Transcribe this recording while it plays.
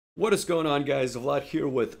What is going on, guys? Vlad here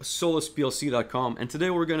with SolusPLC.com, and today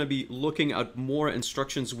we're going to be looking at more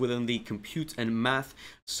instructions within the compute and math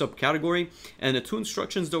subcategory. And the two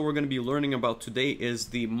instructions that we're going to be learning about today is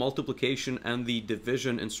the multiplication and the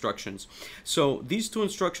division instructions. So these two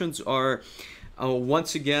instructions are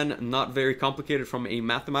once again, not very complicated from a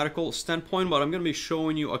mathematical standpoint, but I'm going to be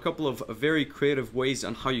showing you a couple of very creative ways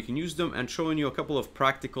on how you can use them and showing you a couple of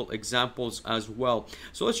practical examples as well.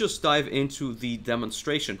 So let's just dive into the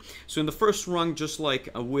demonstration. So in the first rung, just like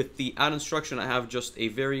with the add instruction, I have just a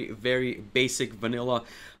very basic vanilla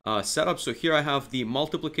setup. So here I have the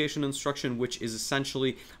multiplication instruction, which is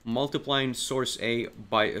essentially multiplying source A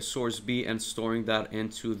by source B and storing that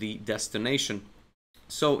into the destination.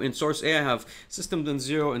 So in source A, I have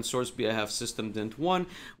system.0, in source B, I have system.1,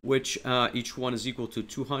 which each one is equal to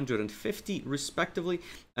 250 respectively.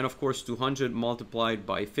 And of course, 200 multiplied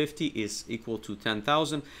by 50 is equal to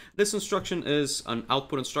 10,000. This instruction is an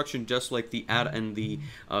output instruction, just like the add and the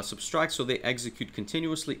subtract. So they execute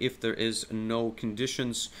continuously if there is no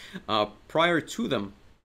conditions prior to them.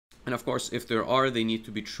 And of course, if there are, they need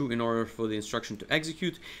to be true in order for the instruction to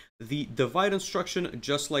execute. The divide instruction,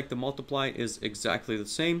 just like the multiply, is exactly the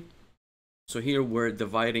same. So here we're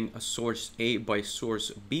dividing a source A by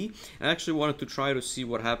source B. I actually wanted to try to see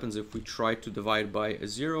what happens if we try to divide by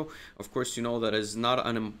 0. Of course, you know that is not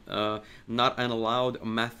an allowed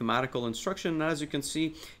mathematical instruction. And as you can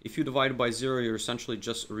see, if you divide by 0, you're essentially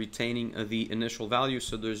just retaining the initial value.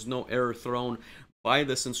 So there's no error thrown by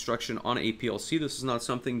this instruction on a PLC. This is not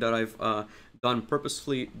something that I've done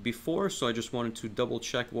purposefully before, so I just wanted to double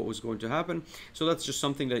check what was going to happen. So that's just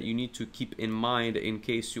something that you need to keep in mind in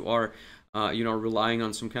case you are relying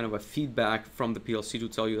on some kind of a feedback from the PLC to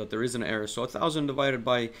tell you that there is an error. So 1000 divided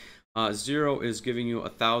by 0 is giving you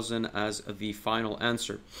 1000 as the final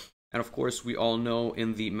answer. And of course, we all know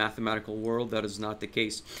in the mathematical world that is not the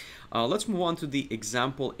case. Let's move on to the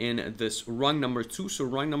example in this rung number 2. So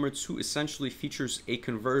rung number 2 essentially features a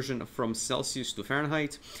conversion from Celsius to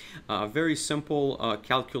Fahrenheit. Very simple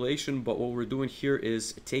calculation, but what we're doing here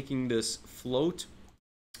is taking this float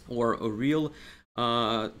or a real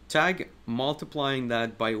tag, multiplying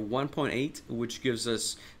that by 1.8, which gives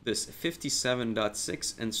us this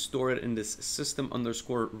 57.6, and store it in this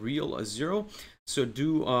system_real0. So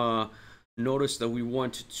do notice that we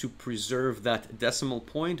want to preserve that decimal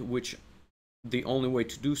point, which the only way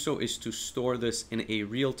to do so is to store this in a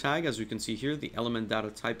real tag. As you can see here, the element data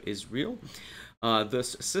type is real.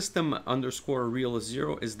 This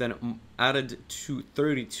system_real0 is then added to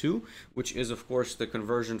 32, which is of course the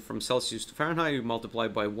conversion from Celsius to Fahrenheit. You multiply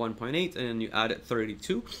by 1.8 and then you add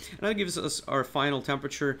 32, and that gives us our final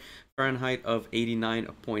temperature, Fahrenheit, of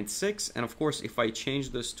 89.6. And of course, if I change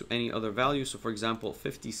this to any other value, so for example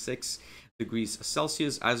 56 degrees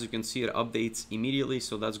Celsius, as you can see, it updates immediately.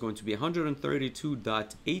 So that's going to be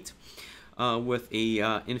 132.8 with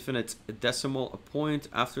a infinite decimal point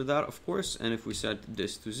after that, of course. And if we set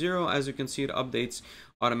this to 0, as you can see, it updates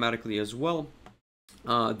automatically as well.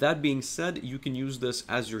 That being said, you can use this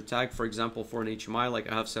as your tag, for example, for an HMI like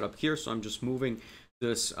I have set up here. So I'm just moving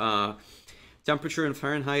this temperature in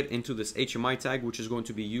Fahrenheit into this HMI tag, which is going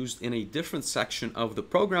to be used in a different section of the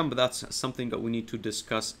program, but that's something that we need to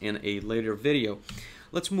discuss in a later video.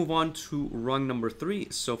 Let's move on to rung number 3.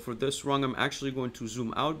 So for this rung, I'm actually going to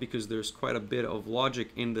zoom out because there's quite a bit of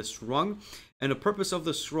logic in this rung. And the purpose of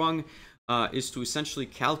this rung is to essentially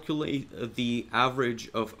calculate the average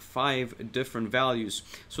of 5 different values.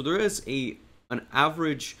 So there is an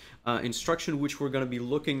average instruction, which we're going to be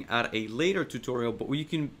looking at a later tutorial, but what you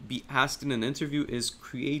can be asked in an interview is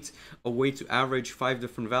create a way to average 5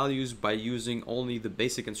 different values by using only the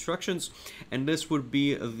basic instructions, and this would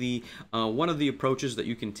be the one of the approaches that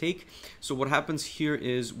you can take. So what happens here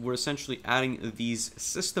is we're essentially adding these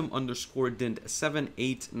system_dint 7,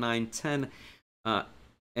 8, 9, 10,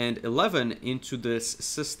 and 11 into this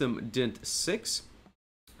system_dint 6.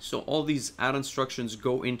 So all these add instructions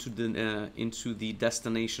go into the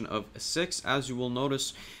destination of 6, as you will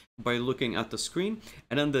notice by looking at the screen.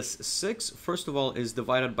 And then this 6, first of all, is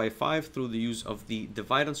divided by 5 through the use of the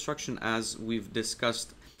divide instruction, as we've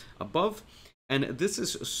discussed above. And this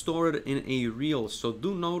is stored in a real. So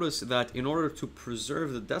do notice that in order to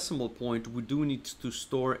preserve the decimal point, we do need to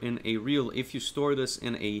store in a real. If you store this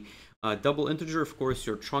in a double integer, of course,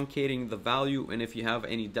 you're truncating the value, and if you have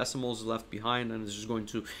any decimals left behind, then it's just going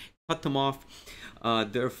to cut them off.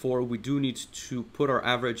 Therefore, we do need to put our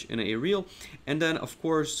average in a real. And then, of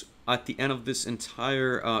course, at the end of this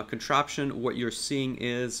entire contraption, what you're seeing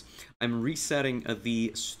is I'm resetting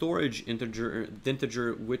the storage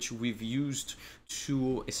integer which we've used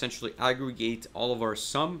to essentially aggregate all of our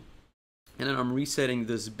sum. and then I'm resetting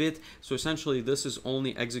this bit. So essentially this is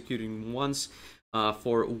only executing once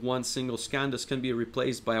for one single scan. This can be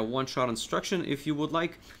replaced by a one-shot instruction if you would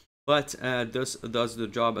like, but this does the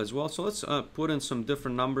job as well. So let's put in some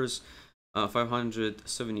different numbers.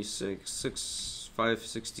 576,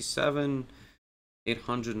 567,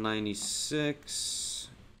 896,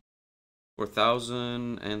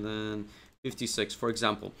 4000, and then 56, for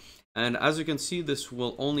example. And as you can see, this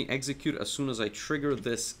will only execute as soon as I trigger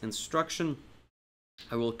this instruction.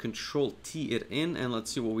 I will Control T it in, and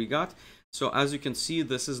let's see what we got. So as you can see,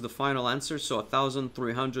 this is the final answer, so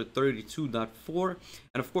 1332.4.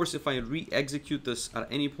 And of course, if I re-execute this at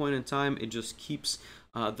any point in time, it just keeps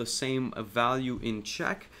the same value in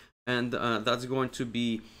check, and that's going to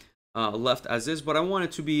be left as is. But I want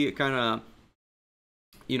it to be kind of,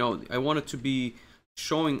 you know, I want it to be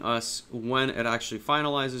showing us when it actually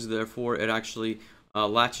finalizes. Therefore, it actually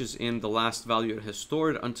latches in the last value it has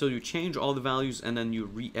stored until you change all the values, and then you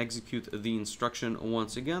re-execute the instruction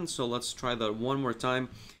once again. So let's try that one more time.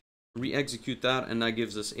 Re-execute that, and that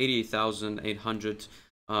gives us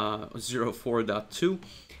 88,804.2.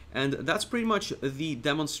 And that's pretty much the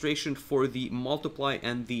demonstration for the multiply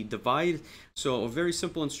and the divide. So very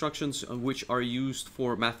simple instructions which are used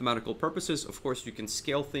for mathematical purposes. Of course, you can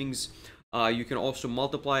scale things. You can also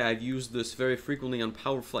multiply. I've used this very frequently on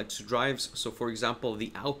PowerFlex drives. So for example,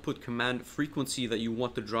 the output command frequency that you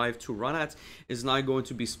want the drive to run at is not going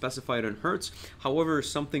to be specified in hertz. However,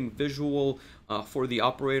 something visual for the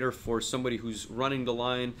operator, for somebody who's running the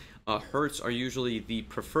line, hertz are usually the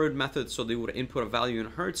preferred method, so they would input a value in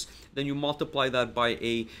hertz, then you multiply that by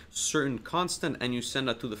a certain constant and you send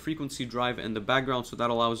that to the frequency drive in the background. So that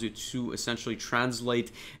allows you to essentially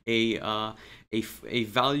translate a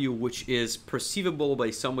value which is perceivable by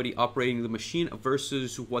somebody operating the machine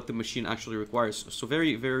versus what the machine actually requires. So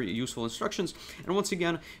very, very useful instructions. And once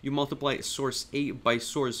again, you multiply source A by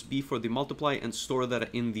source B for the multiply and store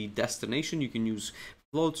that in the destination. You can use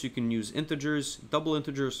floats, you can use integers, double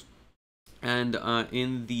integers. And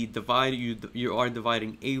in the divide, you are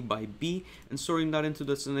dividing A by B and storing that into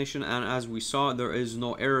destination. And as we saw, there is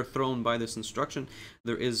no error thrown by this instruction.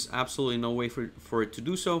 There is absolutely no way for it to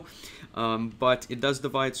do so. But it does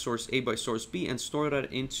divide source A by source B and store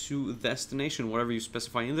that into destination, whatever you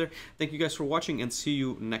specify in there. Thank you guys for watching, and see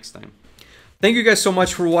you next time. Thank you guys so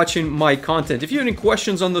much for watching my content. If you have any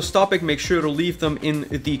questions on this topic, make sure to leave them in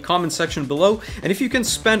the comment section below. And if you can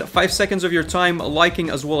spend 5 seconds of your time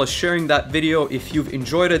liking as well as sharing that video if you've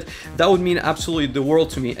enjoyed it, that would mean absolutely the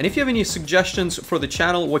world to me. And if you have any suggestions for the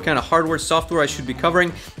channel, what kind of hardware, software I should be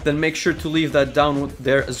covering, then make sure to leave that down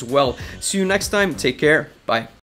there as well. See you next time. Take care. Bye.